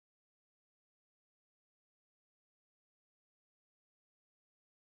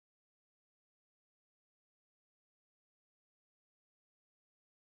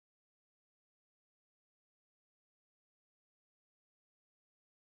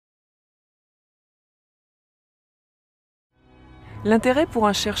L'intérêt pour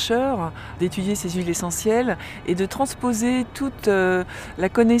un chercheur d'étudier ces huiles essentielles est de transposer toute la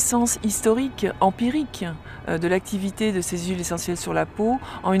connaissance historique, empirique de l'activité de ces huiles essentielles sur la peau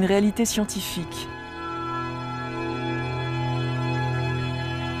en une réalité scientifique.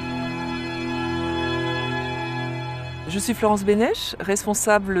 Je suis Florence Bénèche,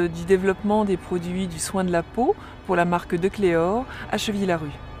 responsable du développement des produits du soin de la peau pour la marque Decléor à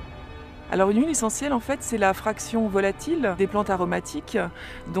Chevilly-la-Rue. Alors une huile essentielle, en fait, c'est la fraction volatile des plantes aromatiques.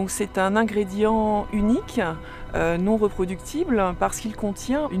 Donc c'est un ingrédient unique, non reproductible, parce qu'il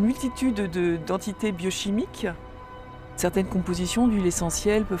contient une multitude d'entités biochimiques. Certaines compositions d'huile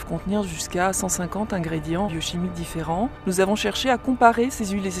essentielle peuvent contenir jusqu'à 150 ingrédients biochimiques différents. Nous avons cherché à comparer ces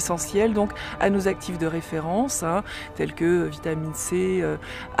huiles essentielles donc à nos actifs de référence, tels que vitamine C,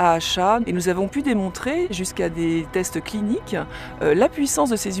 AHA. Et nous avons pu démontrer, jusqu'à des tests cliniques, la puissance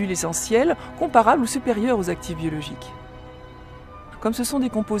de ces huiles essentielles comparables ou supérieures aux actifs biologiques. Comme ce sont des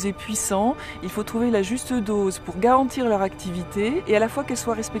composés puissants, il faut trouver la juste dose pour garantir leur activité et à la fois qu'elles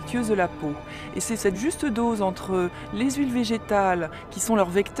soient respectueuses de la peau. Et c'est cette juste dose entre les huiles végétales, qui sont leurs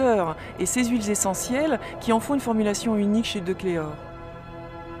vecteurs, et ces huiles essentielles qui en font une formulation unique chez Decléor.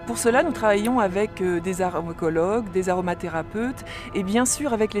 Pour cela, nous travaillons avec des aromatologues, des aromathérapeutes et bien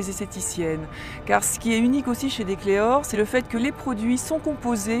sûr avec les esthéticiennes. Car ce qui est unique aussi chez Decléor, c'est le fait que les produits sont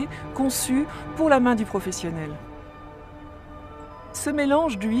composés, conçus pour la main du professionnel. Ce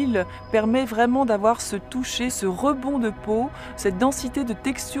mélange d'huile permet vraiment d'avoir ce toucher, ce rebond de peau, cette densité de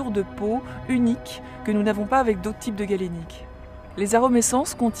texture de peau unique que nous n'avons pas avec d'autres types de galéniques. Les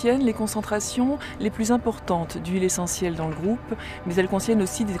aromescences contiennent les concentrations les plus importantes d'huile essentielle dans le groupe, mais elles contiennent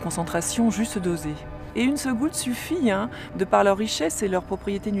aussi des concentrations juste dosées. Et une seule goutte suffit, de par leur richesse et leurs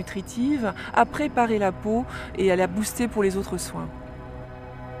propriétés nutritives, à préparer la peau et à la booster pour les autres soins.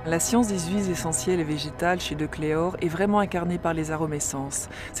 La science des huiles essentielles et végétales chez Decléor est vraiment incarnée par les aromescences.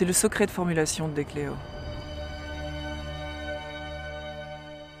 C'est le secret de formulation de Decléor.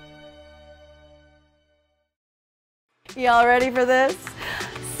 Y'all ready for this?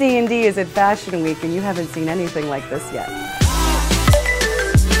 C&D is at Fashion Week and you haven't seen anything like this yet.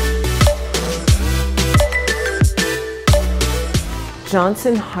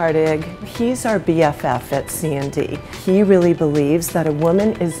 Johnson Hardig, he's our BFF at C&D. He really believes that a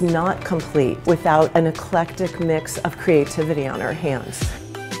woman is not complete without an eclectic mix of creativity on her hands.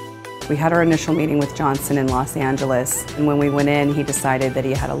 We had our initial meeting with Johnson in Los Angeles, and when we went in, he decided that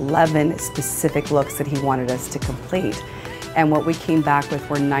he had 11 specific looks that he wanted us to complete. And what we came back with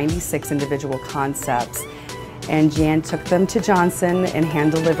were 96 individual concepts. And Jan took them to Johnson and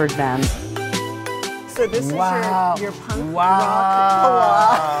hand-delivered them. So this is your punk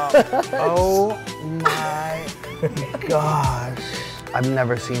rock collage. Oh my gosh. I've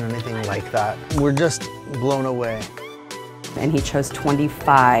never seen anything like that. We're just blown away. And he chose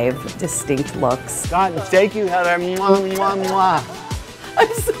 25 distinct looks. God, thank you, Heather. Mwah, mwah, mwah.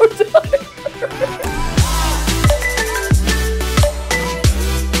 I'm so tired.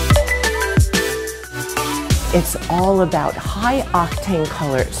 It's all about high-octane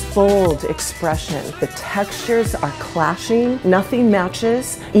colors, bold expression. The textures are clashing, nothing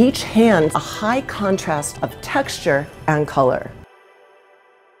matches. Each hand, a high contrast of texture and color.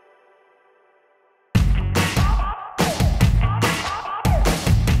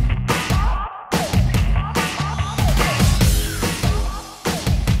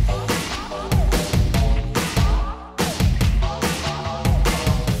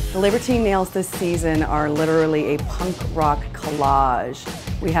 The Libertine nails this season are literally a punk rock collage.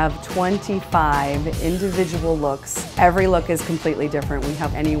 We have 25 individual looks. Every look is completely different. We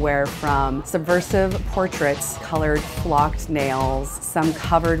have anywhere from subversive portraits, colored flocked nails, some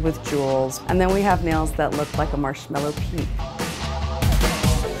covered with jewels, and then we have nails that look like a marshmallow peak.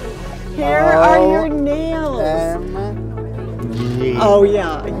 Here are your nails. Oh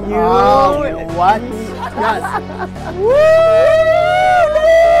yeah, you. What? Yes.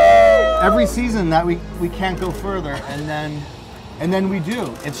 Every season that we can't go further, and then we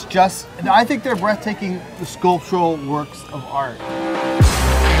do. It's just, I think they're breathtaking sculptural works of art.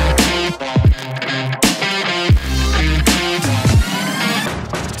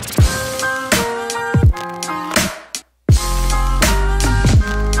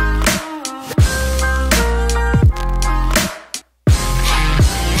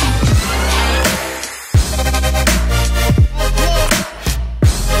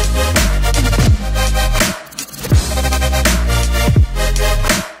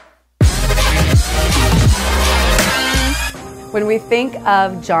 When we think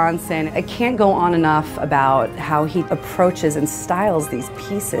of Johnson, I can't go on enough about how he approaches and styles these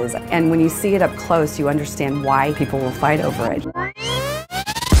pieces. And when you see it up close, you understand why people will fight over it.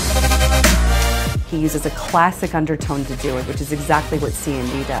 He uses a classic undertone to do it, which is exactly what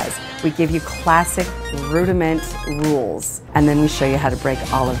C&D does. We give you classic rudiment rules, and then we show you how to break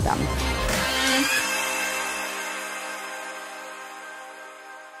all of them.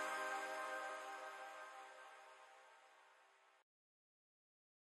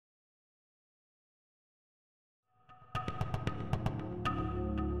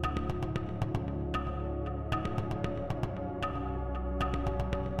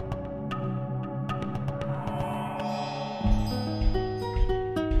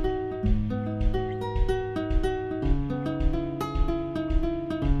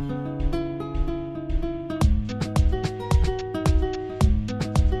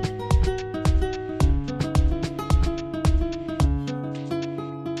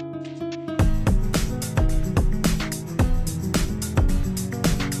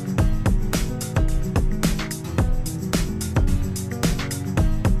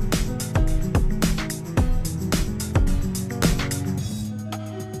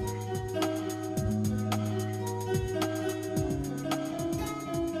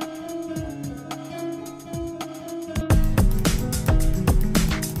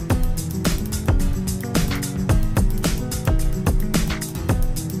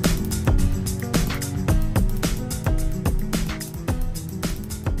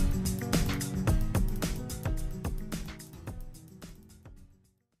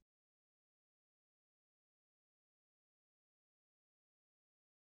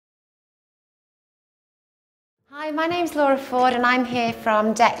 Hi, my name's Laura Ford and I'm here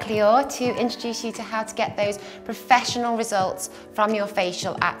from Decléor to introduce you to how to get those professional results from your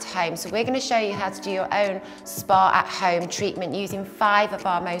facial at home. So we're going to show you how to do your own spa at home treatment using 5 of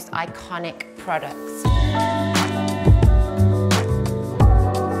our most iconic products.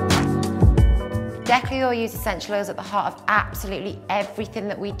 Decléor use essential oils at the heart of absolutely everything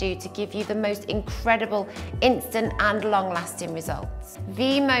that we do to give you the most incredible instant and long-lasting results.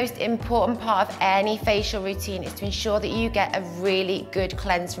 The most important part of any facial routine is to ensure that you get a really good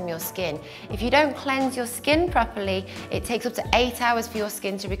cleanse from your skin. If you don't cleanse your skin properly, it takes up to 8 hours for your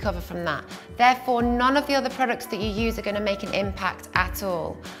skin to recover from that. Therefore, none of the other products that you use are going to make an impact at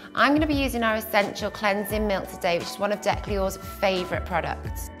all. I'm going to be using our Essential Cleansing Milk today, which is one of Decléor's favourite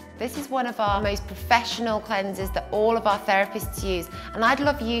products. This is one of our most professional cleansers that all of our therapists use, and I'd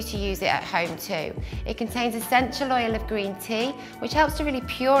love you to use it at home too. It contains essential oil of green tea, which helps to really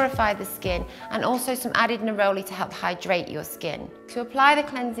purify the skin, and also some added neroli to help hydrate your skin. To apply the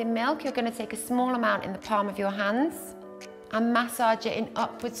cleansing milk, you're going to take a small amount in the palm of your hands and massage it in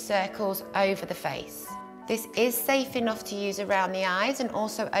upward circles over the face. This is safe enough to use around the eyes and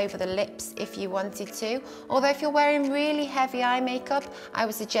also over the lips if you wanted to, although if you're wearing really heavy eye makeup, I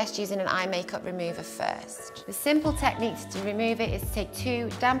would suggest using an eye makeup remover first. The simple technique to remove it is to take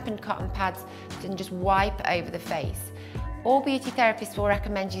 2 dampened cotton pads and just wipe over the face. All beauty therapists will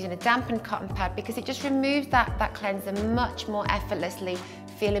recommend using a dampened cotton pad because it just removes that cleanser much more effortlessly,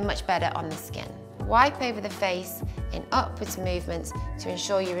 feeling much better on the skin. Wipe over the face in upwards movements to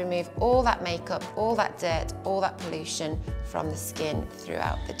ensure you remove all that makeup, all that dirt, all that pollution from the skin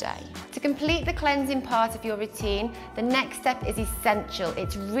throughout the day. To complete the cleansing part of your routine, the next step is essential.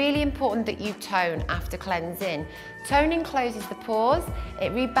 It's really important that you tone after cleansing. Toning closes the pores,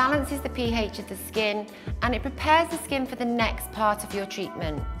 it rebalances the pH of the skin, and it prepares the skin for the next part of your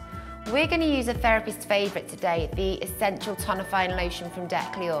treatment. We're going to use a therapist's favourite today, the Essential Tonifying Lotion from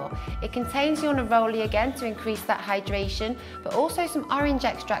Decléor. It contains your neroli again to increase that hydration, but also some orange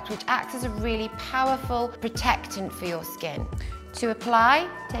extract which acts as a really powerful protectant for your skin. To apply,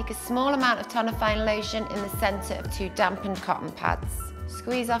 take a small amount of tonifying lotion in the centre of 2 dampened cotton pads.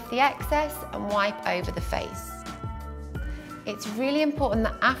 Squeeze off the excess and wipe over the face. It's really important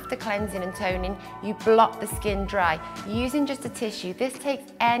that after cleansing and toning, you blot the skin dry. Using just a tissue, this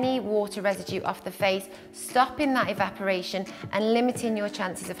takes any water residue off the face, stopping that evaporation and limiting your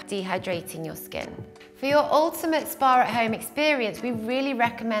chances of dehydrating your skin. For your ultimate spa at home experience, we really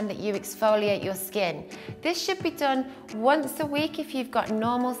recommend that you exfoliate your skin. This should be done once a week if you've got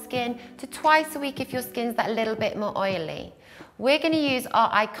normal skin, to twice a week if your skin's that little bit more oily. We're going to use our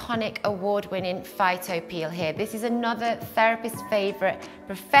iconic award-winning Phyto Peel here. This is another therapist's favourite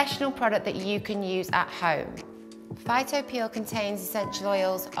professional product that you can use at home. Phyto Peel contains essential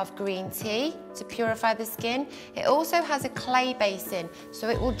oils of green tea to purify the skin. It also has a clay base in, so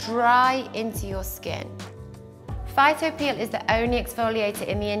it will dry into your skin. Phytopeel is the only exfoliator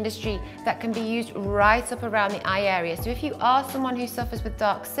in the industry that can be used right up around the eye area. So if you are someone who suffers with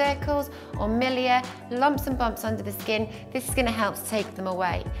dark circles or milia, lumps and bumps under the skin, this is going to help to take them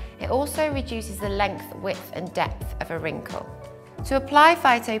away. It also reduces the length, width and depth of a wrinkle. To apply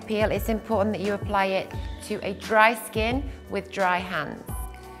Phytopeel, it's important that you apply it to a dry skin with dry hands.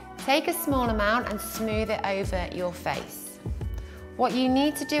 Take a small amount and smooth it over your face. What you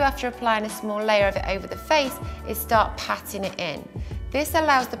need to do after applying a small layer of it over the face is start patting it in. This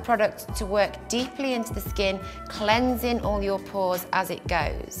allows the product to work deeply into the skin, cleansing all your pores as it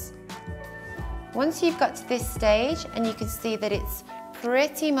goes. Once you've got to this stage and you can see that it's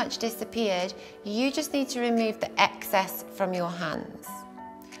pretty much disappeared, you just need to remove the excess from your hands.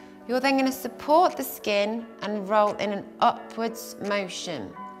 You're then going to support the skin and roll in an upwards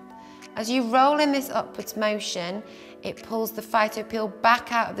motion. As you roll in this upwards motion, it pulls the Phytopeel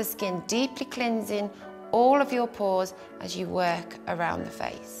back out of the skin, deeply cleansing all of your pores as you work around the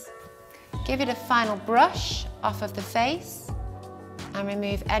face. Give it a final brush off of the face and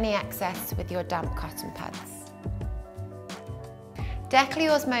remove any excess with your damp cotton pads.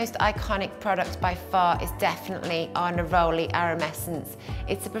 Decléor's most iconic product by far is definitely our Neroli Aromescence.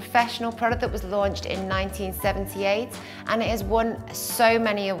 It's a professional product that was launched in 1978 and it has won so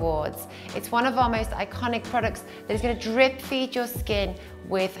many awards. It's one of our most iconic products that is going to drip feed your skin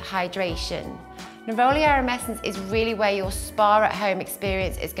with hydration. Neroli Aromescence is really where your spa at home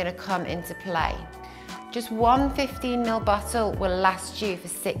experience is going to come into play. Just one 15ml bottle will last you for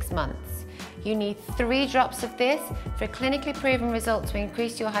 6 months. You need 3 drops of this for a clinically proven result to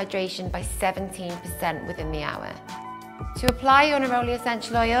increase your hydration by 17% within the hour. To apply your Neroli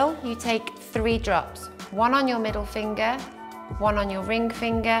essential oil, you take 3 drops, 1 on your middle finger, 1 on your ring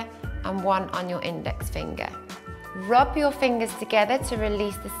finger, and 1 on your index finger. Rub your fingers together to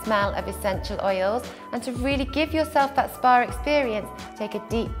release the smell of essential oils, and to really give yourself that spa experience, take a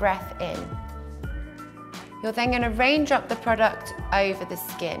deep breath in. You're then going to raindrop the product over the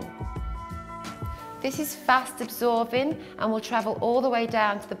skin. This is fast absorbing and will travel all the way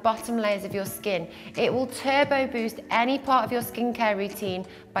down to the bottom layers of your skin. It will turbo boost any part of your skincare routine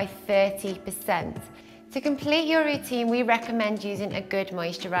by 30%. To complete your routine, we recommend using a good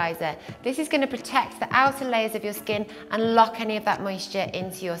moisturizer. This is going to protect the outer layers of your skin and lock any of that moisture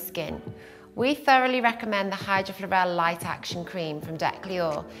into your skin. We thoroughly recommend the Hydra Fluorel Light Action Cream from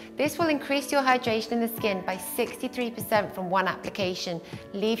Decléor. This will increase your hydration in the skin by 63% from one application,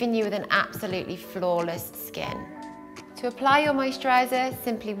 leaving you with an absolutely flawless skin. To apply your moisturizer,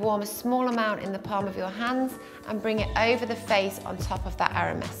 simply warm a small amount in the palm of your hands and bring it over the face on top of that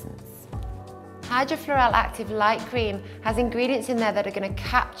aromescence. Hydra Fluorel Active Light Cream has ingredients in there that are going to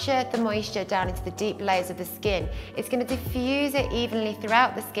capture the moisture down into the deep layers of the skin. It's going to diffuse it evenly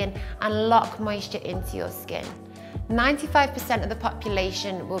throughout the skin and lock moisture into your skin. 95% of the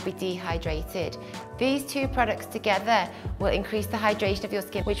population will be dehydrated. These 2 products together will increase the hydration of your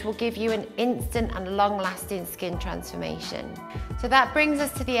skin, which will give you an instant and long-lasting skin transformation. So that brings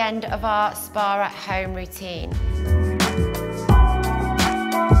us to the end of our spa at home routine.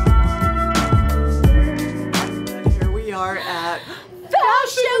 We are at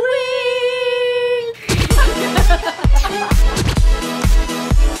Fashion Week!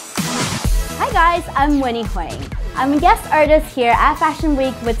 Hi guys, I'm Winnie Huang. I'm a guest artist here at Fashion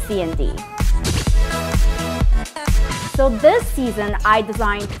Week with C&D. So this season, I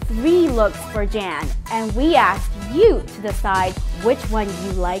designed 3 looks for Jan, and we asked you to decide which one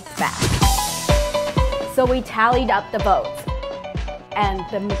you liked best. So we tallied up the votes, and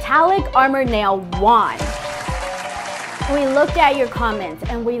the metallic armor nail won. We looked at your comments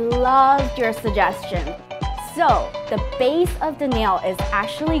and we loved your suggestions. So the base of the nail is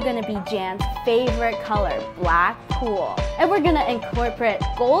actually going to be Jan's favorite color, black cool. And we're going to incorporate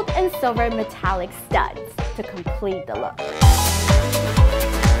gold and silver metallic studs to complete the look.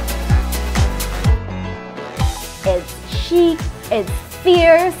 It's chic, it's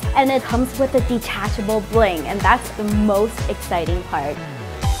fierce, and it comes with a detachable bling, and that's the most exciting part.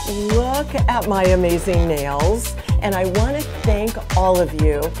 Look at my amazing nails, and I want to thank all of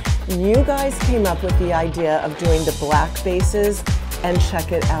you. You guys came up with the idea of doing the black bases, and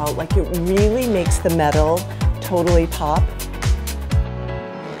check it out. Like, it really makes the metal totally pop.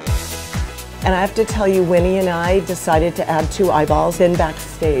 And I have to tell you, Winnie and I decided to add 2 eyeballs. Then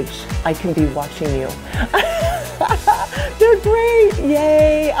backstage, I can be watching you. They're great,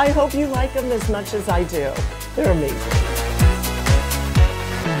 yay! I hope you like them as much as I do. They're amazing.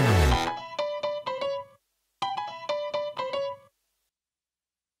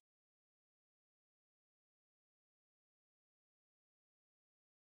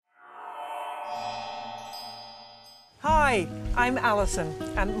 Hi, I'm Alison,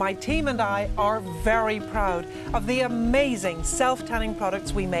 and my team and I are very proud of the amazing self-tanning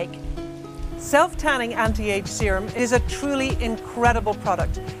products we make. Self-tanning anti-age serum is a truly incredible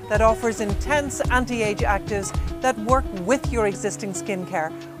product that offers intense anti-age actives that work with your existing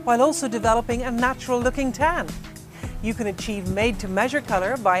skincare while also developing a natural-looking tan. You can achieve made-to-measure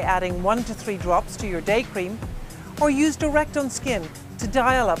colour by adding 1 to 3 drops to your day cream, or use direct on skin to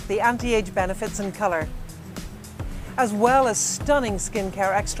dial up the anti-age benefits and colour. As well as stunning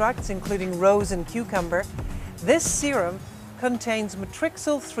skincare extracts including rose and cucumber, this serum contains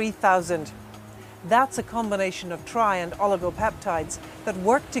Matrixyl 3000. That's a combination of tri- and oligopeptides that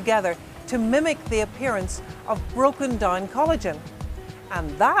work together to mimic the appearance of broken down collagen. And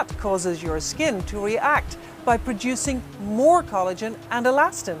that causes your skin to react by producing more collagen and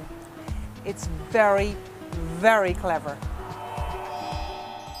elastin. It's very, very clever.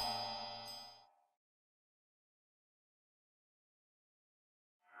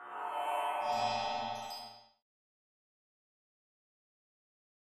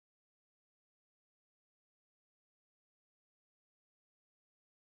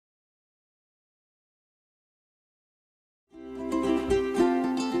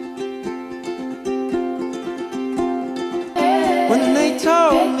 When they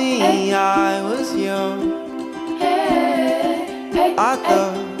told me I was young, I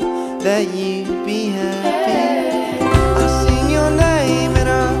thought that you'd be happy. I'll sing your name and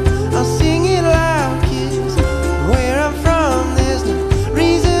I'll sing it loud, 'cause where I'm from there's no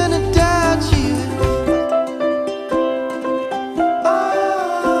reason to doubt you.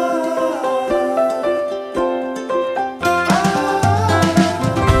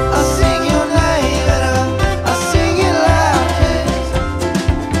 I'll sing your name and I'll sing it loud, 'cause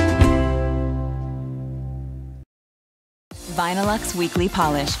Vinylux Weekly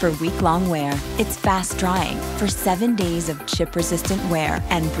Polish for week-long wear. It's fast drying for 7 days of chip-resistant wear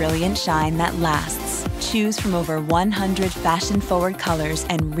and brilliant shine that lasts. Choose from over 100 fashion-forward colors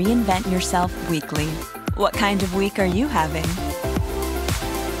and reinvent yourself weekly. What kind of week are you having?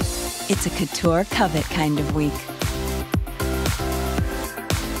 It's a couture covet kind of week.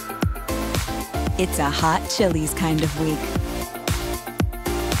 It's a hot chilies kind of week.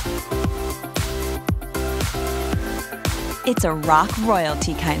 It's a rock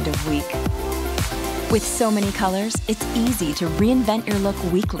royalty kind of week. With so many colors, it's easy to reinvent your look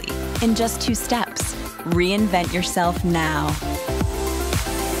weekly in just 2 steps. Reinvent yourself now.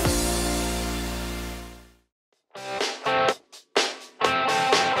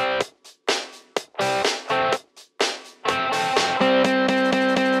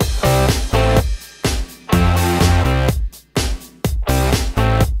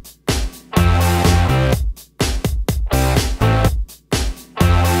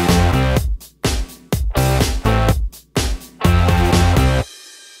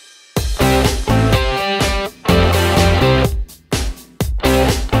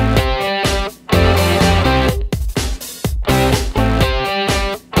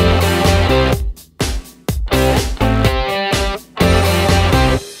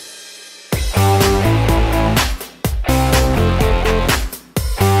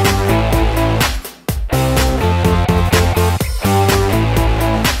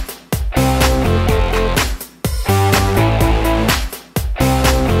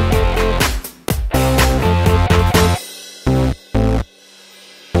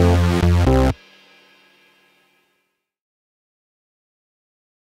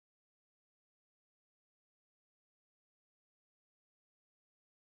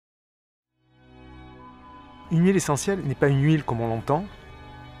 Une huile essentielle n'est pas une huile comme on l'entend.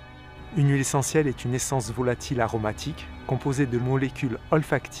 Une huile essentielle est une essence volatile aromatique composée de molécules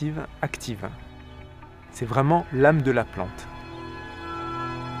olfactives actives. C'est vraiment l'âme de la plante.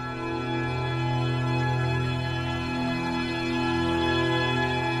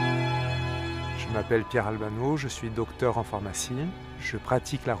 Je m'appelle Pierre Albano, je suis docteur en pharmacie. Je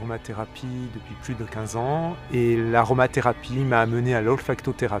pratique l'aromathérapie depuis plus de 15 ans et l'aromathérapie m'a amené à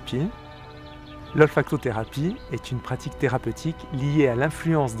l'olfactothérapie. L'olfactothérapie est une pratique thérapeutique liée à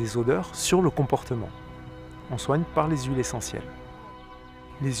l'influence des odeurs sur le comportement. On soigne par les huiles essentielles.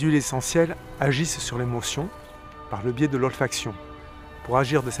 Les huiles essentielles agissent sur l'émotion par le biais de l'olfaction. Pour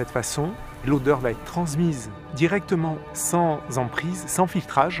agir de cette façon, l'odeur va être transmise directement, sans emprise, sans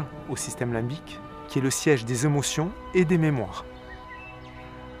filtrage, au système limbique, qui est le siège des émotions et des mémoires.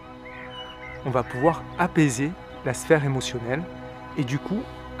 On va pouvoir apaiser la sphère émotionnelle et du coup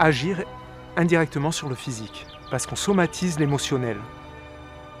agir indirectement sur le physique, parce qu'on somatise l'émotionnel.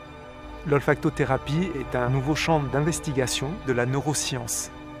 L'olfactothérapie est un nouveau champ d'investigation de la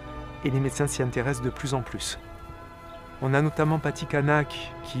neuroscience et les médecins s'y intéressent de plus en plus. On a notamment Patty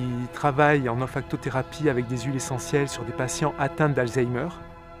Kanak qui travaille en olfactothérapie avec des huiles essentielles sur des patients atteints d'Alzheimer.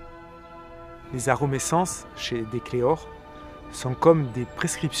 Les aromescences chez Decléor sont comme des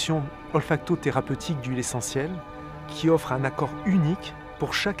prescriptions olfactothérapeutiques d'huile essentielle qui offrent un accord unique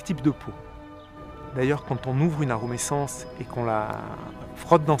pour chaque type de peau. D'ailleurs, quand on ouvre une aromescence et qu'on la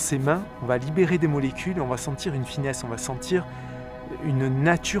frotte dans ses mains, on va libérer des molécules et on va sentir une finesse, on va sentir une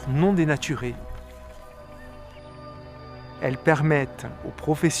nature non dénaturée. Elles permettent aux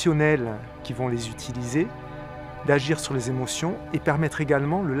professionnels qui vont les utiliser d'agir sur les émotions et permettre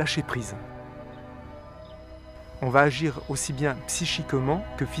également le lâcher-prise. On va agir aussi bien psychiquement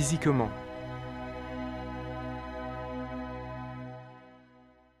que physiquement.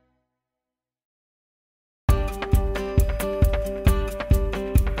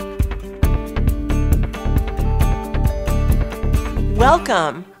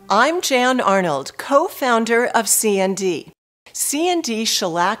 Welcome. I'm Jan Arnold, co-founder of C&D. C&D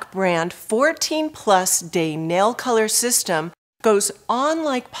Shellac brand 14+ day nail color system goes on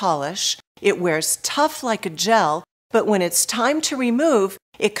like polish, it wears tough like a gel, but when it's time to remove,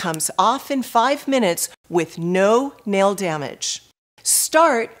 it comes off in 5 minutes with no nail damage.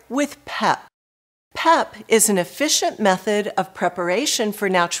 Start with PEP. PEP is an efficient method of preparation for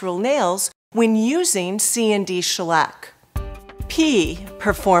natural nails when using C&D Shellac. P.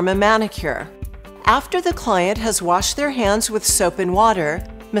 Perform a manicure. After the client has washed their hands with soap and water,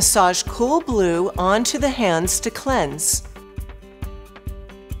 massage cool blue onto the hands to cleanse.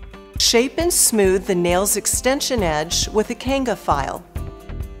 Shape and smooth the nail's extension edge with a Kanga file.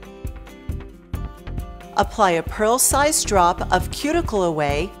 Apply a pearl-sized drop of cuticle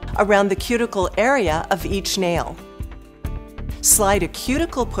away around the cuticle area of each nail. Slide a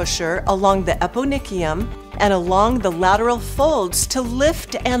cuticle pusher along the eponychium and along the lateral folds to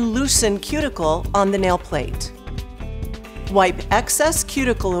lift and loosen cuticle on the nail plate. Wipe excess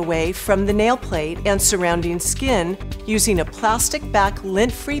cuticle away from the nail plate and surrounding skin using a plastic back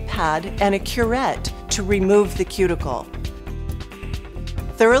lint-free pad and a curette to remove the cuticle.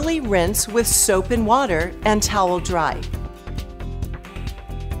 Thoroughly rinse with soap and water and towel dry.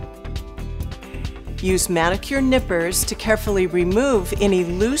 Use manicure nippers to carefully remove any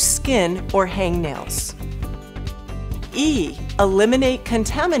loose skin or hangnails. E. Eliminate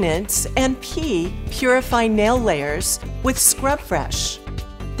contaminants, and P. Purify nail layers with Scrub Fresh.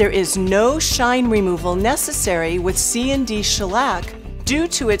 There is no shine removal necessary with C&D Shellac due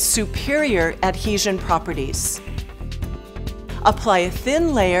to its superior adhesion properties. Apply a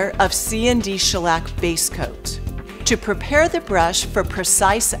thin layer of C&D Shellac base coat. To prepare the brush for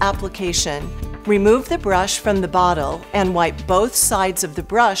precise application, remove the brush from the bottle and wipe both sides of the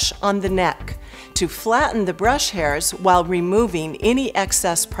brush on the neck to flatten the brush hairs while removing any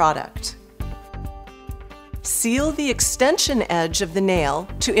excess product. Seal the extension edge of the nail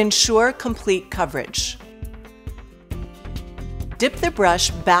to ensure complete coverage. Dip the brush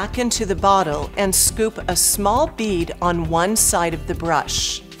back into the bottle and scoop a small bead on one side of the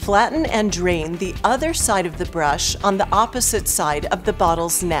brush. Flatten and drain the other side of the brush on the opposite side of the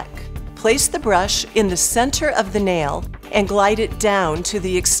bottle's neck. Place the brush in the center of the nail and glide it down to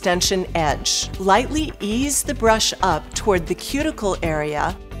the extension edge. Lightly ease the brush up toward the cuticle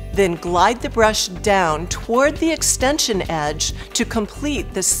area, then glide the brush down toward the extension edge to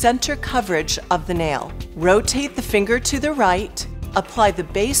complete the center coverage of the nail. Rotate the finger to the right, apply the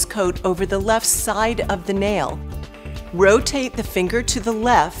base coat over the left side of the nail. Rotate the finger to the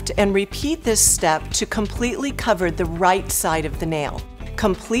left and repeat this step to completely cover the right side of the nail.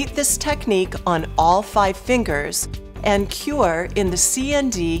 Complete this technique on all 5 fingers and cure in the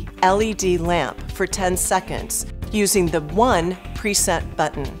C&D LED lamp for 10 seconds using the 1 preset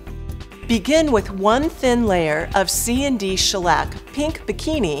button. Begin with 1 thin layer of C&D Shellac Pink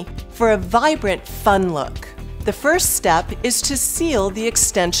Bikini for a vibrant, fun look. The first step is to seal the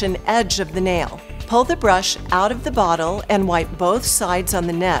extension edge of the nail. Pull the brush out of the bottle and wipe both sides on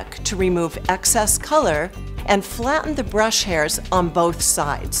the neck to remove excess color and flatten the brush hairs on both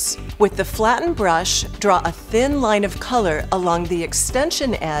sides. With the flattened brush, draw a thin line of color along the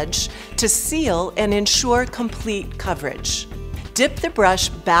extension edge to seal and ensure complete coverage. Dip the brush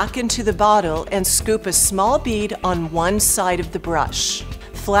back into the bottle and scoop a small bead on one side of the brush.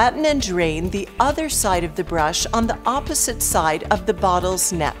 Flatten and drain the other side of the brush on the opposite side of the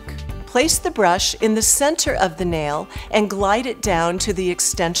bottle's neck. Place the brush in the center of the nail and glide it down to the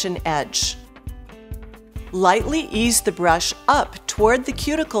extension edge. Lightly ease the brush up toward the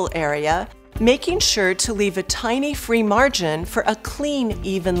cuticle area, making sure to leave a tiny free margin for a clean,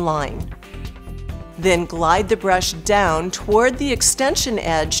 even line. Then glide the brush down toward the extension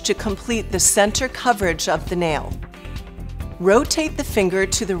edge to complete the center coverage of the nail. Rotate the finger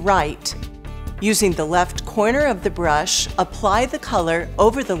to the right. Using the left corner of the brush, apply the color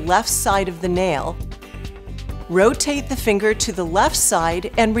over the left side of the nail. Rotate the finger to the left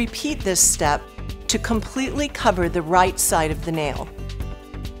side and repeat this step to completely cover the right side of the nail.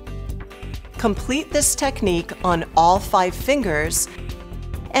 Complete this technique on all 5 fingers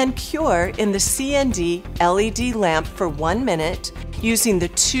and cure in the CND LED lamp for 1 minute using the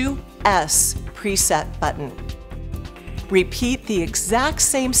 2S preset button. Repeat the exact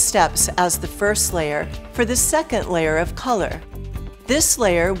same steps as the first layer for the second layer of color. This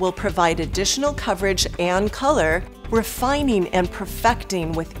layer will provide additional coverage and color, refining and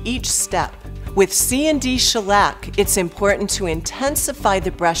perfecting with each step. With CND Shellac, it's important to intensify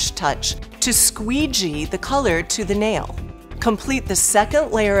the brush touch to squeegee the color to the nail. Complete the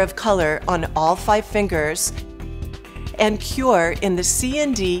second layer of color on all 5 fingers and cure in the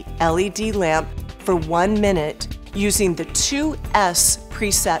CND LED lamp for 1 minute using the 2S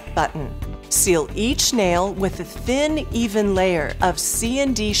preset button. Seal each nail with a thin, even layer of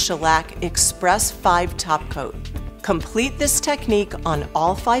CND Shellac Express 5 top coat. Complete this technique on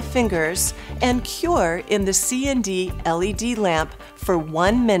all 5 fingers and cure in the CND LED lamp for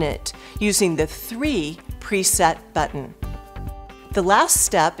 1 minute using the 3 preset button. The last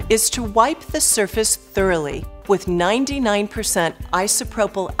step is to wipe the surface thoroughly with 99%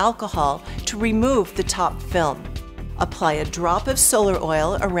 isopropyl alcohol to remove the top film. Apply a drop of solar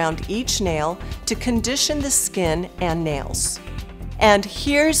oil around each nail to condition the skin and nails. And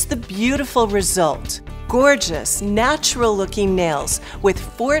here's the beautiful result. Gorgeous, natural-looking nails with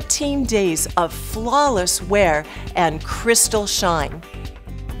 14 days of flawless wear and crystal shine.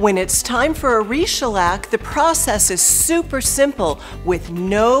 When it's time for a re-shellac, the process is super simple with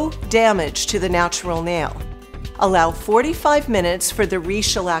no damage to the natural nail. Allow 45 minutes for the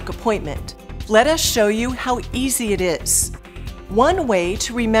re-shellac appointment. Let us show you how easy it is. One way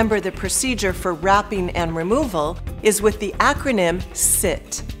to remember the procedure for wrapping and removal is with the acronym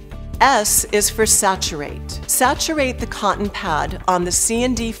SIT. S is for saturate. Saturate the cotton pad on the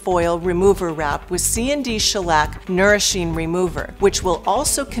CND foil remover wrap with CND Shellac Nourishing Remover, which will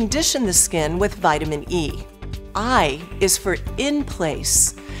also condition the skin with vitamin E. I is for in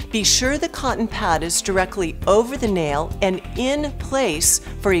place. Be sure the cotton pad is directly over the nail and in place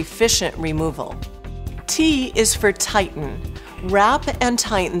for efficient removal. T is for tighten. Wrap and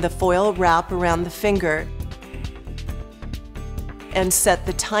tighten the foil wrap around the finger and set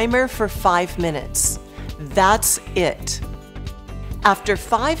the timer for 5 minutes. That's it. After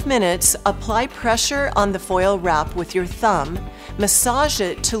 5 minutes, apply pressure on the foil wrap with your thumb, massage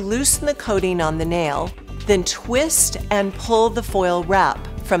it to loosen the coating on the nail, then twist and pull the foil wrap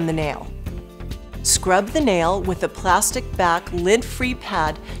from the nail. Scrub the nail with a plastic back lid-free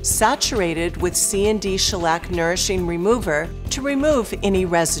pad saturated with CND Shellac Nourishing Remover to remove any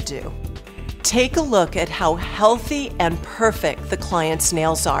residue. Take a look at how healthy and perfect the client's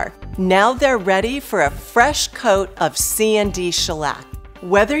nails are. Now they're ready for a fresh coat of CND Shellac.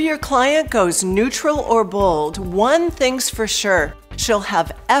 Whether your client goes neutral or bold, one thing's for sure, she'll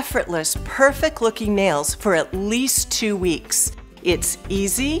have effortless, perfect-looking nails for at least 2 weeks. It's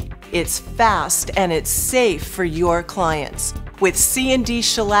easy, it's fast, and it's safe for your clients. With CND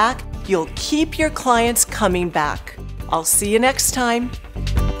Shellac, you'll keep your clients coming back. I'll see you next time.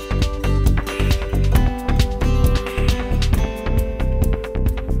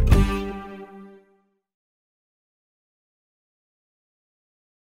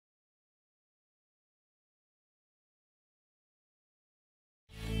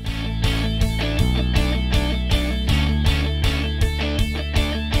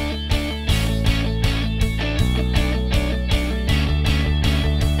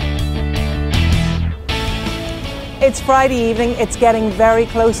 It's Friday evening, it's getting very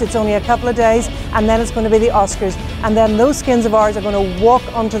close, it's only a couple of days, and then it's going to be the Oscars, and then those skins of ours are going to walk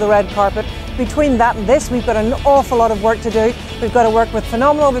onto the red carpet. Between that and this, we've got an awful lot of work to do. We've got to work with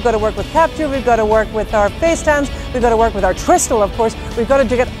Phenomenal, we've got to work with Capture, we've got to work with our face stands, we've got to work with our Tristal, of course. We've got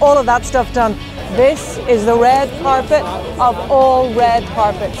to get all of that stuff done. This is the red carpet of all red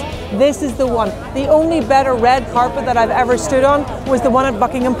carpets. This is the one. The only better red carpet that I've ever stood on was the one at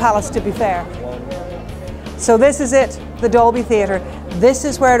Buckingham Palace, to be fair. So this is it, the Dolby Theatre. This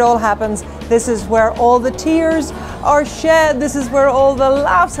is where it all happens. This is where all the tears are shed. This is where all the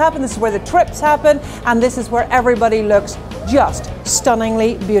laughs happen. This is where the trips happen. And this is where everybody looks just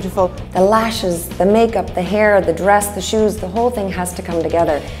stunningly beautiful. The lashes, the makeup, the hair, the dress, the shoes, the whole thing has to come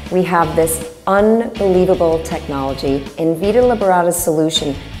together. We have this unbelievable technology in Vita Liberata's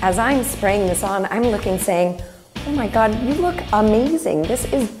solution. As I'm spraying this on, I'm looking saying, oh my God, you look amazing. This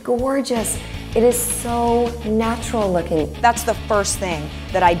is gorgeous. It is so natural looking. That's the first thing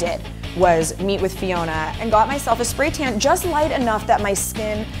that I did, was meet with Fiona and got myself a spray tan just light enough that my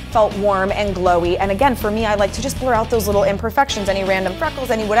skin felt warm and glowy. And again, for me, I like to just blur out those little imperfections, any random freckles,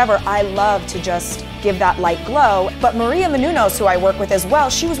 any whatever. I love to just give that light glow. But Maria Menounos, who I work with as well,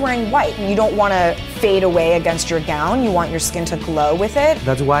 she was wearing white, and you don't want to fade away against your gown. You want your skin to glow with it.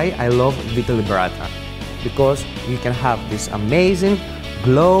 That's why I love Vita Liberata, because you can have this amazing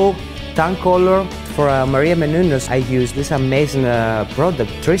glow, tan color. For Maria Menounos, I use this amazing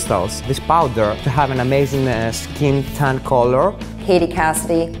product, Crystals, this powder, to have an amazing skin tan color. Katie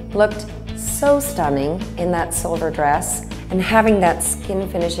Cassidy looked so stunning in that silver dress, and having that skin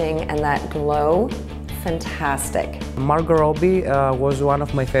finishing and that glow, fantastic. Margot Robbie was one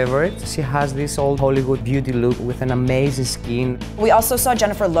of my favorites. She has this old Hollywood beauty look with an amazing skin. We also saw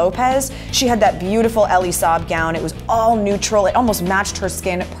Jennifer Lopez. She had that beautiful Elie Saab gown. It was all neutral. It almost matched her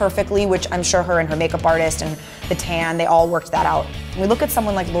skin perfectly, which I'm sure her and her makeup artist and the tan, they all worked that out. We look at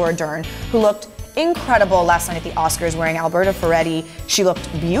someone like Laura Dern, who looked incredible last night at the Oscars wearing Alberta Ferretti. She looked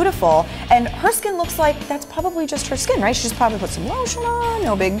beautiful, and her skin looks like that's probably just her skin, right? She just probably put some lotion on,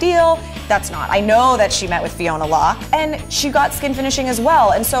 no big deal. That's not. I know that she met with Fiona Locke, and she got skin finishing as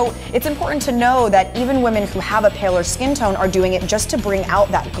well. And so it's important to know that even women who have a paler skin tone are doing it just to bring out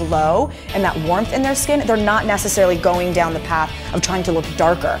that glow and that warmth in their skin. They're not necessarily going down the path of trying to look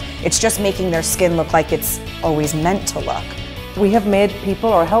darker. It's just making their skin look like it's always meant to look. We have made people,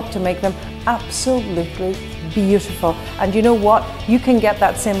 or helped to make them, absolutely beautiful. And you know what? You can get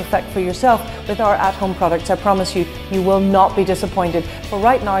that same effect for yourself with our at-home products. I promise you, you will not be disappointed. But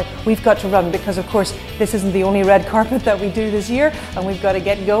right now, we've got to run because, of course, this isn't the only red carpet that we do this year, and we've got to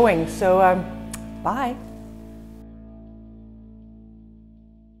get going. So, bye.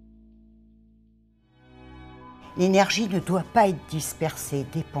 L'énergie ne doit pas être dispersée,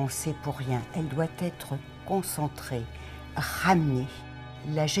 dépensée pour rien. Elle doit être concentrée, ramenée.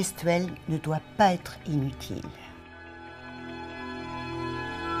 La gestuelle ne doit pas être inutile.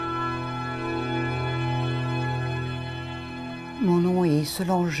 Mon nom est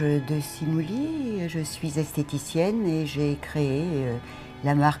Solange de Simouli, je suis esthéticienne et j'ai créé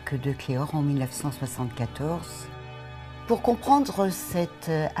la marque Decléor en 1974. Pour comprendre cette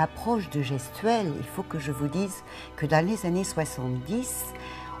approche de gestuelle, il faut que je vous dise que dans les années 70,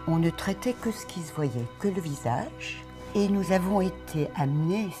 on ne traitait que ce qui se voyait, que le visage. Et nous avons été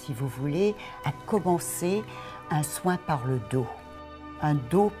amenés, si vous voulez, à commencer un soin par le dos. Un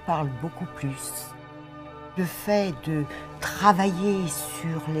dos parle beaucoup plus. Le fait de travailler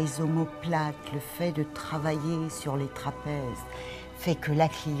sur les omoplates, le fait de travailler sur les trapèzes, fait que la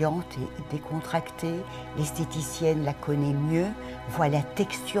cliente est décontractée, l'esthéticienne la connaît mieux, voit la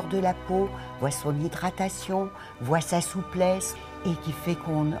texture de la peau, voit son hydratation, voit sa souplesse, et qui fait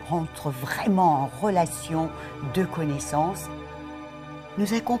qu'on rentre vraiment en relation de connaissance.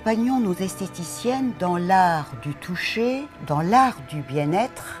 Nous accompagnons nos esthéticiennes dans l'art du toucher, dans l'art du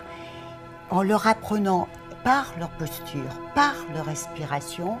bien-être, en leur apprenant par leur posture, par leur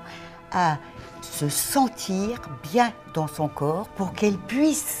respiration, à se sentir bien dans son corps pour qu'elles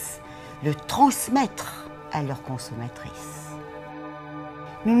puissent le transmettre à leurs consommatrices.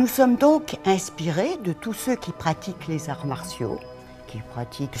 Nous nous sommes donc inspirés de tous ceux qui pratiquent les arts martiaux, qui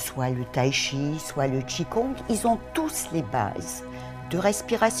pratiquent soit le tai chi, soit le qigong. Ils ont tous les bases de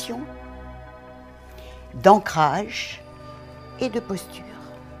respiration, d'ancrage et de posture.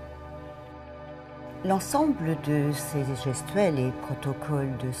 L'ensemble de ces gestuels et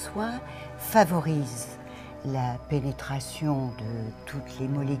protocoles de soins favorisent la pénétration de toutes les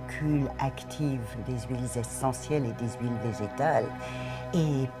molécules actives des huiles essentielles et des huiles végétales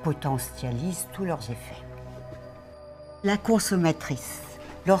et potentialisent tous leurs effets. La consommatrice,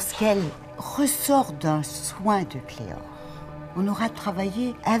 lorsqu'elle ressort d'un soin de Decléor, on aura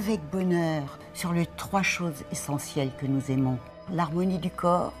travaillé avec bonheur sur les 3 choses essentielles que nous aimons: l'harmonie du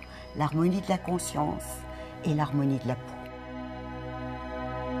corps, l'harmonie de la conscience et l'harmonie de la peau.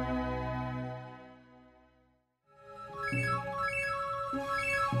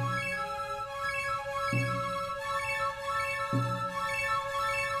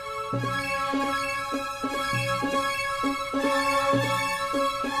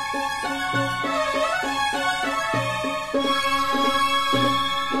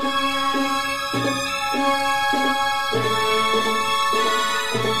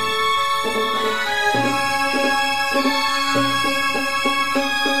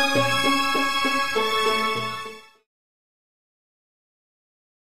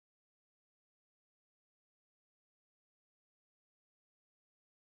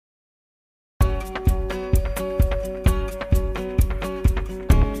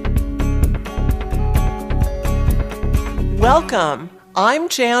 Welcome! I'm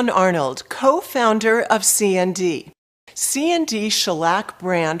Jan Arnold, co-founder of C&D. C&D Shellac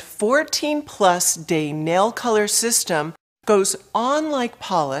brand 14+ day nail color system goes on like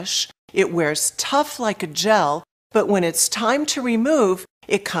polish, it wears tough like a gel, but when it's time to remove,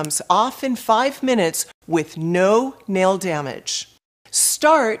 it comes off in 5 minutes with no nail damage.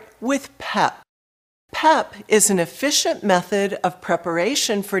 Start with PEP. PEP is an efficient method of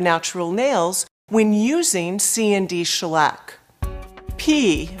preparation for natural nails when using C&D Shellac.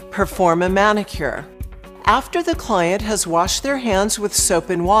 P. Perform a manicure. After the client has washed their hands with soap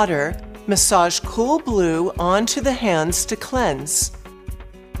and water, massage cool blue onto the hands to cleanse.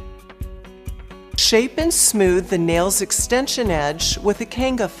 Shape and smooth the nail's extension edge with a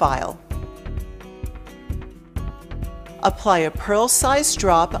Kanga file. Apply a pearl-sized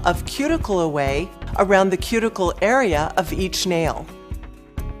drop of cuticle away around the cuticle area of each nail.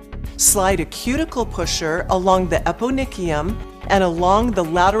 Slide a cuticle pusher along the eponychium and along the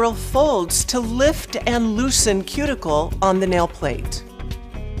lateral folds to lift and loosen cuticle on the nail plate.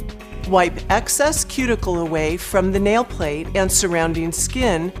 Wipe excess cuticle away from the nail plate and surrounding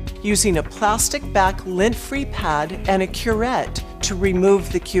skin using a plastic back lint-free pad and a curette to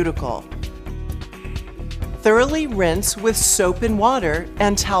remove the cuticle. Thoroughly rinse with soap and water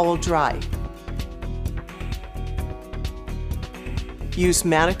and towel dry. Use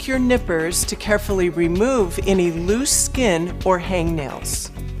manicure nippers to carefully remove any loose skin or hangnails.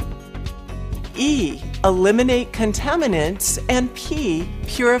 E. Eliminate contaminants, and P.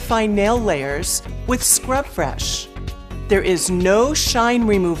 Purify nail layers with Scrub Fresh. There is no shine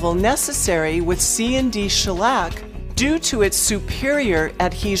removal necessary with C&D Shellac due to its superior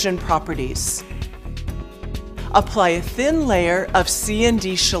adhesion properties. Apply a thin layer of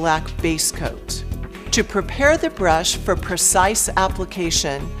C&D Shellac base coat. To prepare the brush for precise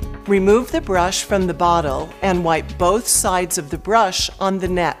application, remove the brush from the bottle and wipe both sides of the brush on the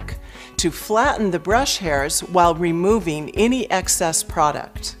neck to flatten the brush hairs while removing any excess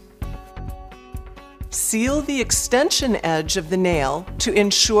product. Seal the extension edge of the nail to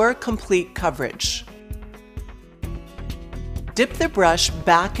ensure complete coverage. Dip the brush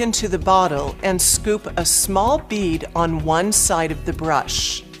back into the bottle and scoop a small bead on one side of the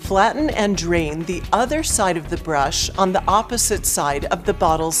brush. Flatten and drain the other side of the brush on the opposite side of the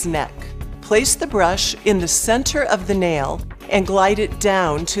bottle's neck. Place the brush in the center of the nail and glide it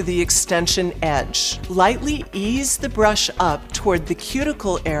down to the extension edge. Lightly ease the brush up toward the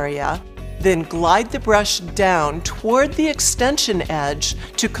cuticle area, then glide the brush down toward the extension edge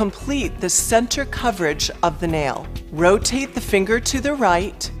to complete the center coverage of the nail. Rotate the finger to the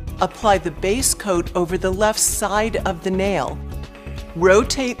right, apply the base coat over the left side of the nail.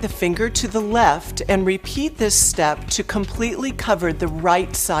 Rotate the finger to the left and repeat this step to completely cover the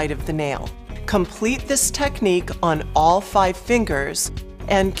right side of the nail. Complete this technique on all 5 fingers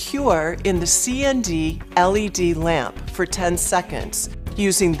and cure in the C&D LED lamp for 10 seconds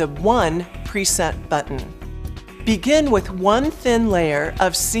using the 1 preset button. Begin with 1 thin layer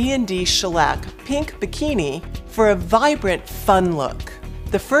of C&D Shellac Pink Bikini for a vibrant, fun look.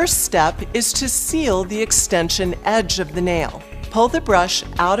 The first step is to seal the extension edge of the nail. Pull the brush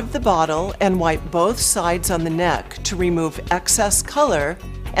out of the bottle and wipe both sides on the neck to remove excess color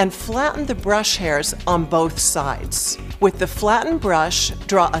and flatten the brush hairs on both sides. With the flattened brush,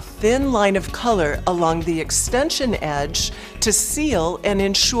 draw a thin line of color along the extension edge to seal and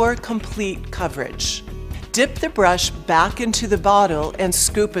ensure complete coverage. Dip the brush back into the bottle and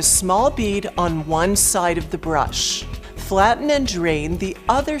scoop a small bead on one side of the brush. Flatten and drain the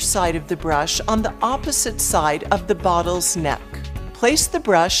other side of the brush on the opposite side of the bottle's neck. Place the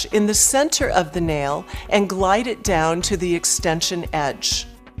brush in the center of the nail and glide it down to the extension edge.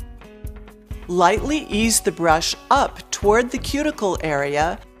 Lightly ease the brush up toward the cuticle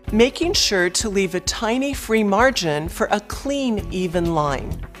area, making sure to leave a tiny free margin for a clean, even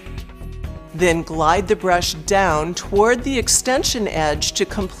line. Then glide the brush down toward the extension edge to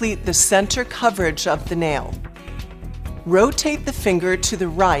complete the center coverage of the nail. Rotate the finger to the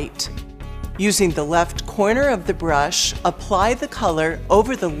right. Using the left corner of the brush, apply the color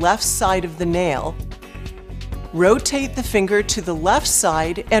over the left side of the nail. Rotate the finger to the left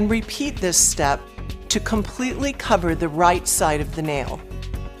side and repeat this step to completely cover the right side of the nail.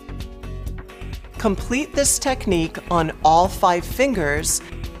 Complete this technique on all 5 fingers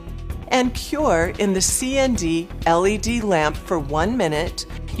and cure in the C&D LED lamp for 1 minute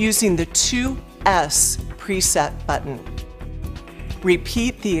using the 2S preset button.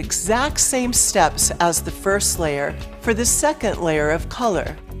 Repeat the exact same steps as the first layer for the second layer of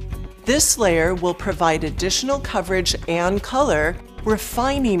color. This layer will provide additional coverage and color,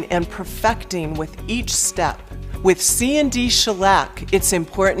 refining and perfecting with each step. With C&D Shellac, it's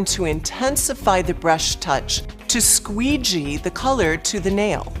important to intensify the brush touch to squeegee the color to the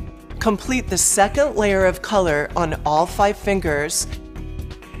nail. Complete the second layer of color on all 5 fingers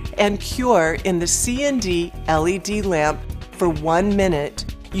and cure in the C&D LED lamp for 1 minute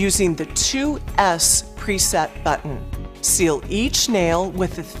using the 2S preset button. Seal each nail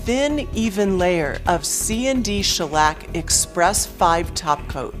with a thin, even layer of C&D Shellac Express 5 top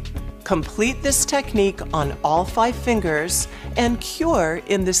coat. Complete this technique on all 5 fingers and cure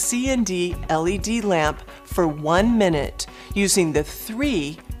in the C&D LED lamp for 1 minute using the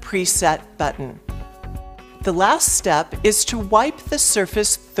 3 preset button. The last step is to wipe the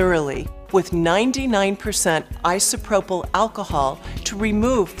surface thoroughly with 99% isopropyl alcohol to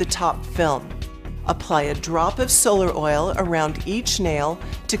remove the top film. Apply a drop of solar oil around each nail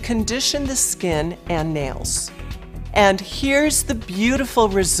to condition the skin and nails. And here's the beautiful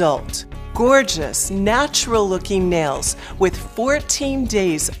result. Gorgeous, natural-looking nails with 14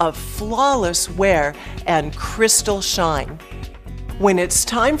 days of flawless wear and crystal shine. When it's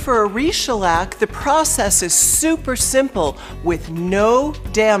time for a re-shellac, the process is super simple with no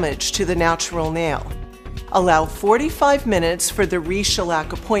damage to the natural nail. Allow 45 minutes for the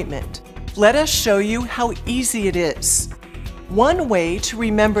re-shellac appointment. Let us show you how easy it is. One way to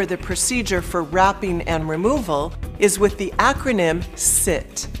remember the procedure for wrapping and removal is with the acronym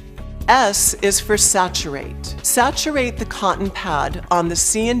SIT. S is for saturate. Saturate the cotton pad on the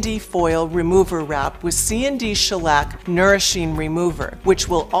C&D foil remover wrap with C&D Shellac Nourishing Remover, which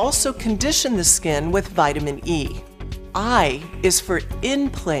will also condition the skin with vitamin E. I is for in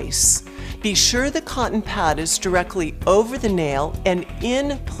place. Be sure the cotton pad is directly over the nail and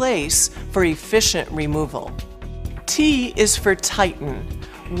in place for efficient removal. T is for tighten.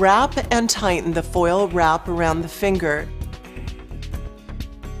 Wrap and tighten the foil wrap around the finger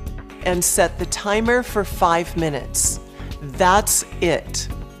and set the timer for 5 minutes. That's it.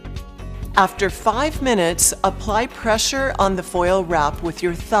 After 5 minutes, apply pressure on the foil wrap with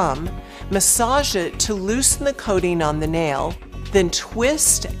your thumb, massage it to loosen the coating on the nail, then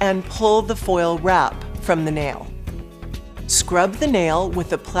twist and pull the foil wrap from the nail. Scrub the nail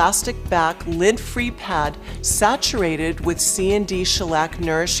with a plastic back lid-free pad saturated with C&D Shellac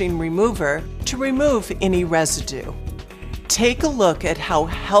Nourishing Remover to remove any residue. Take a look at how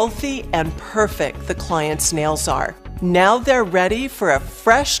healthy and perfect the client's nails are. Now they're ready for a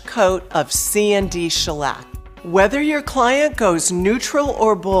fresh coat of C&D Shellac. Whether your client goes neutral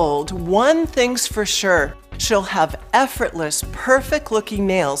or bold, one thing's for sure, she'll have effortless, perfect-looking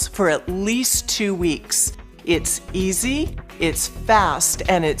nails for at least 2 weeks. It's easy, it's fast,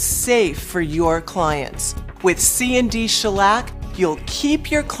 and it's safe for your clients. With C&D Shellac, you'll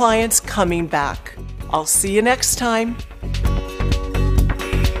keep your clients coming back. I'll see you next time.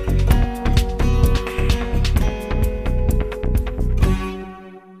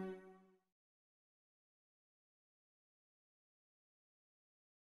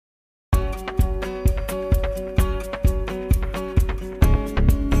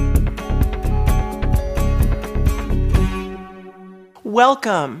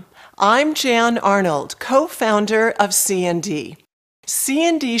 Welcome. I'm Jan Arnold, co-founder of C&D.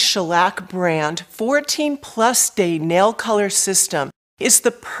 C&D Shellac brand 14+ day nail color system is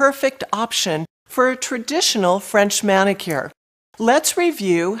the perfect option for a traditional French manicure. Let's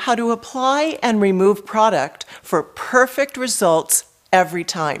review how to apply and remove product for perfect results every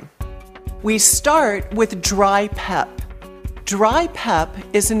time. We start with dry pep. Dry pep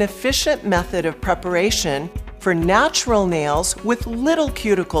is an efficient method of preparation for natural nails with little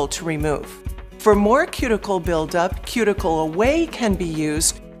cuticle to remove. For more cuticle buildup, cuticle away can be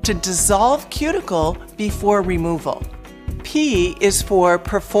used to dissolve cuticle before removal. P is for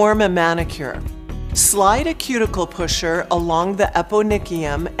perform a manicure. Slide a cuticle pusher along the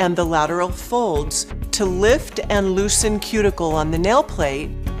eponychium and the lateral folds to lift and loosen cuticle on the nail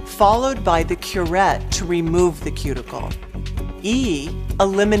plate, followed by the curette to remove the cuticle. E,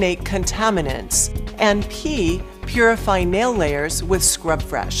 eliminate contaminants, and P, purify nail layers with Scrub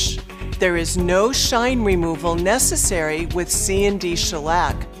Fresh. There is no shine removal necessary with C&D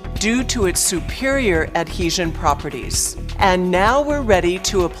Shellac due to its superior adhesion properties. And now we're ready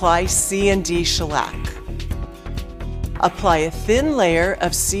to apply C&D Shellac. Apply a thin layer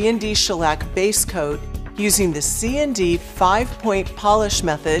of C&D Shellac base coat using the C&D 5-point polish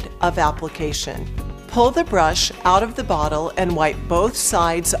method of application. Pull the brush out of the bottle and wipe both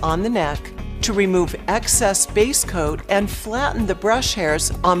sides on the neck to remove excess base coat and flatten the brush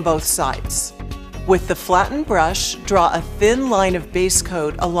hairs on both sides. With the flattened brush, draw a thin line of base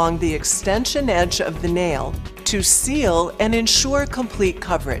coat along the extension edge of the nail to seal and ensure complete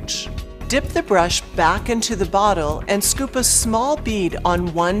coverage. Dip the brush back into the bottle and scoop a small bead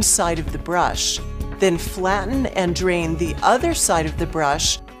on one side of the brush. Then flatten and drain the other side of the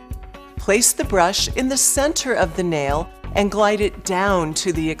brush. Place the brush in the center of the nail and glide it down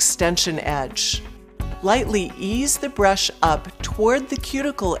to the extension edge. Lightly ease the brush up toward the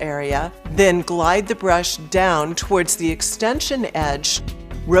cuticle area, then glide the brush down towards the extension edge.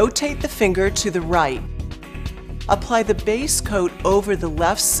 Rotate the finger to the right. Apply the base coat over the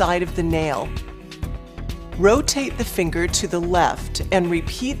left side of the nail. Rotate the finger to the left and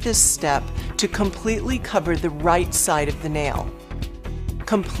repeat this step to completely cover the right side of the nail.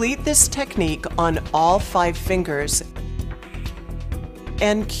 Complete this technique on all 5 fingers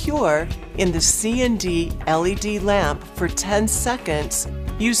and cure in the C&D LED lamp for 10 seconds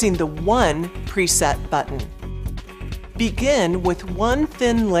using the 1 preset button. Begin with 1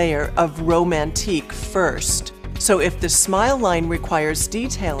 thin layer of Romantique first, so if the smile line requires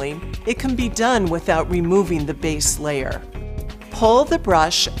detailing, it can be done without removing the base layer. Pull the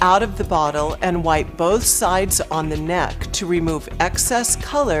brush out of the bottle and wipe both sides on the neck to remove excess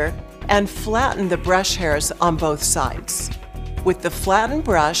color and flatten the brush hairs on both sides. With the flattened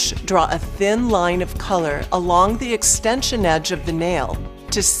brush, draw a thin line of color along the extension edge of the nail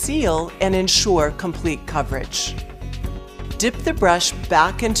to seal and ensure complete coverage. Dip the brush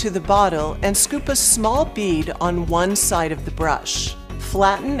back into the bottle and scoop a small bead on one side of the brush.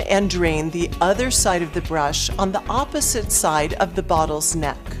 Flatten and drain the other side of the brush on the opposite side of the bottle's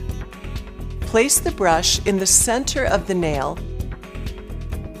neck. Place the brush in the center of the nail.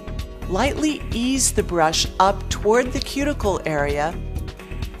 Lightly ease the brush up toward the cuticle area,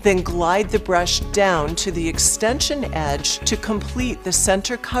 then glide the brush down to the extension edge to complete the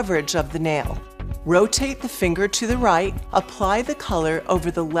center coverage of the nail. Rotate the finger to the right, apply the color over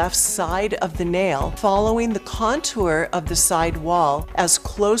the left side of the nail, following the contour of the side wall as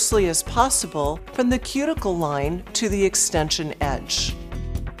closely as possible from the cuticle line to the extension edge.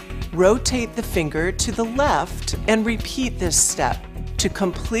 Rotate the finger to the left and repeat this step to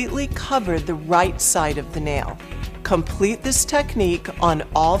completely cover the right side of the nail. Complete this technique on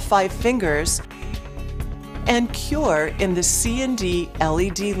all 5 fingers and cure in the C&D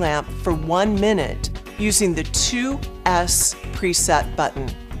LED lamp for 1 minute using the 2S preset button.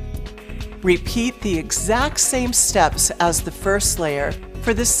 Repeat the exact same steps as the first layer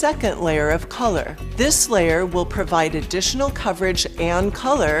for the second layer of color. This layer will provide additional coverage and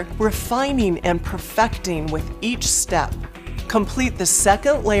color, refining and perfecting with each step. Complete the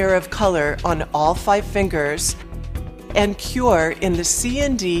second layer of color on all 5 fingers and cure in the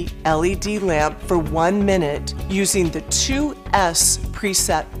C&D LED lamp for 1 minute using the 2S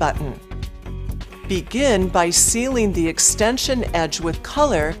preset button. Begin by sealing the extension edge with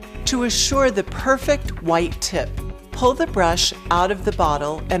color to assure the perfect white tip. Pull the brush out of the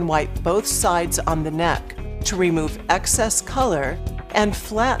bottle and wipe both sides on the neck to remove excess color and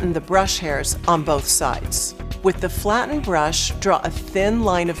flatten the brush hairs on both sides. With the flattened brush, draw a thin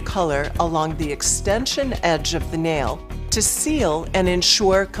line of color along the extension edge of the nail to seal and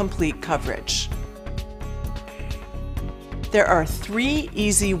ensure complete coverage. There are 3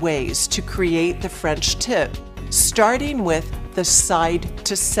 easy ways to create the French tip, starting with the side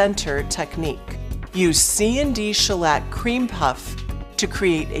to center technique. Use C&D Shellac cream puff to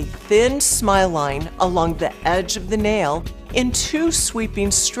create a thin smile line along the edge of the nail in 2 sweeping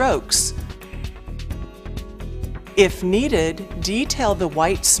strokes. If needed, detail the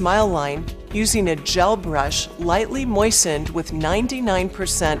white smile line using a gel brush lightly moistened with 99%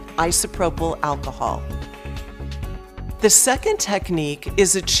 isopropyl alcohol. The second technique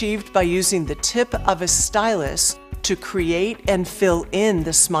is achieved by using the tip of a stylus to create and fill in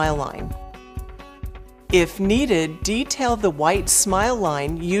the smile line. If needed, detail the white smile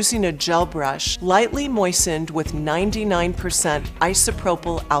line using a gel brush lightly moistened with 99%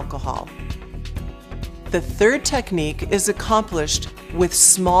 isopropyl alcohol. The third technique is accomplished with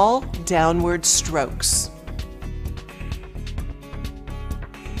small downward strokes.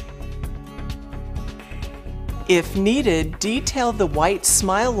 If needed, detail the white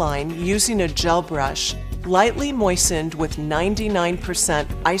smile line using a gel brush lightly moistened with 99%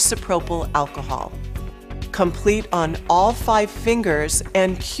 isopropyl alcohol. Complete on all 5 fingers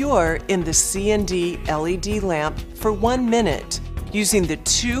and cure in the C&D LED lamp for 1 minute using the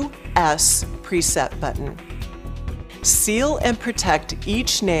 2S preset button. Seal and protect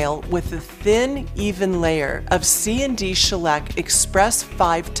each nail with a thin, even layer of C&D Shellac Express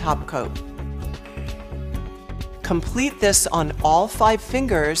 5 top coat. Complete this on all 5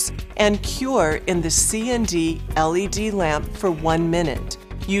 fingers and cure in the C&D LED lamp for 1 minute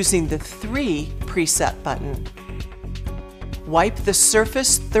using the 3 preset button. Wipe the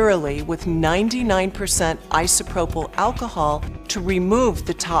surface thoroughly with 99% isopropyl alcohol to remove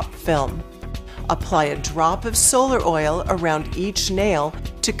the top film. Apply a drop of solar oil around each nail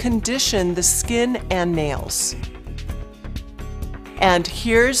to condition the skin and nails. And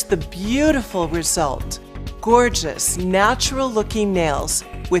here's the beautiful result. Gorgeous, natural-looking nails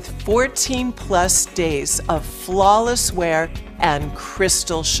with 14+ days of flawless wear and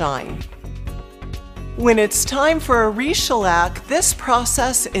crystal shine. When it's time for a re-shellac, this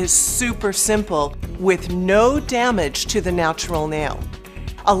process is super simple with no damage to the natural nail.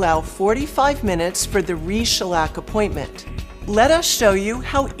 Allow 45 minutes for the re-shellac appointment. Let us show you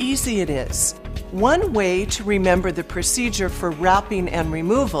how easy it is. One way to remember the procedure for wrapping and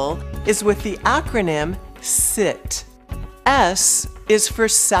removal is with the acronym SIT. S is for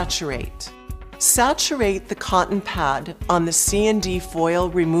saturate. Saturate the cotton pad on the C&D foil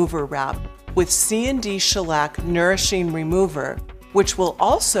remover wrap with C&D Shellac Nourishing Remover, which will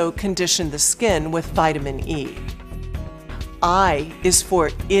also condition the skin with vitamin E. I is for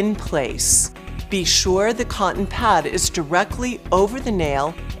in place. Be sure the cotton pad is directly over the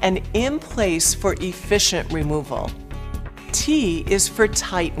nail and in place for efficient removal. T is for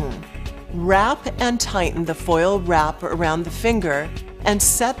tighten. Wrap and tighten the foil wrap around the finger and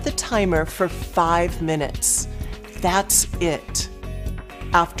set the timer for 5 minutes. That's it.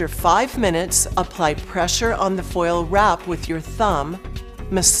 After 5 minutes, apply pressure on the foil wrap with your thumb,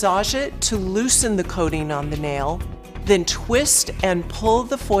 massage it to loosen the coating on the nail, then twist and pull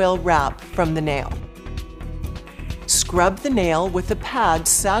the foil wrap from the nail. Scrub the nail with a pad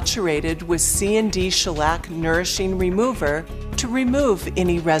saturated with C&D Shellac Nourishing Remover to remove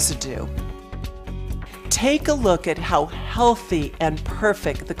any residue. Take a look at how healthy and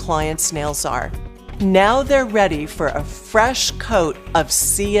perfect the client's nails are. Now they're ready for a fresh coat of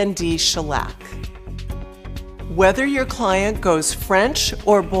C&D Shellac. Whether your client goes French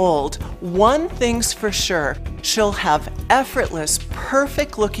or bold, one thing's for sure, she'll have effortless,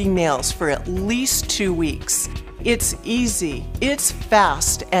 perfect-looking nails for at least 2 weeks. It's easy, it's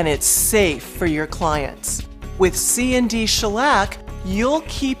fast, and it's safe for your clients. With C&D Shellac, you'll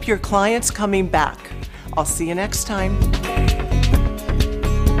keep your clients coming back. I'll see you next time.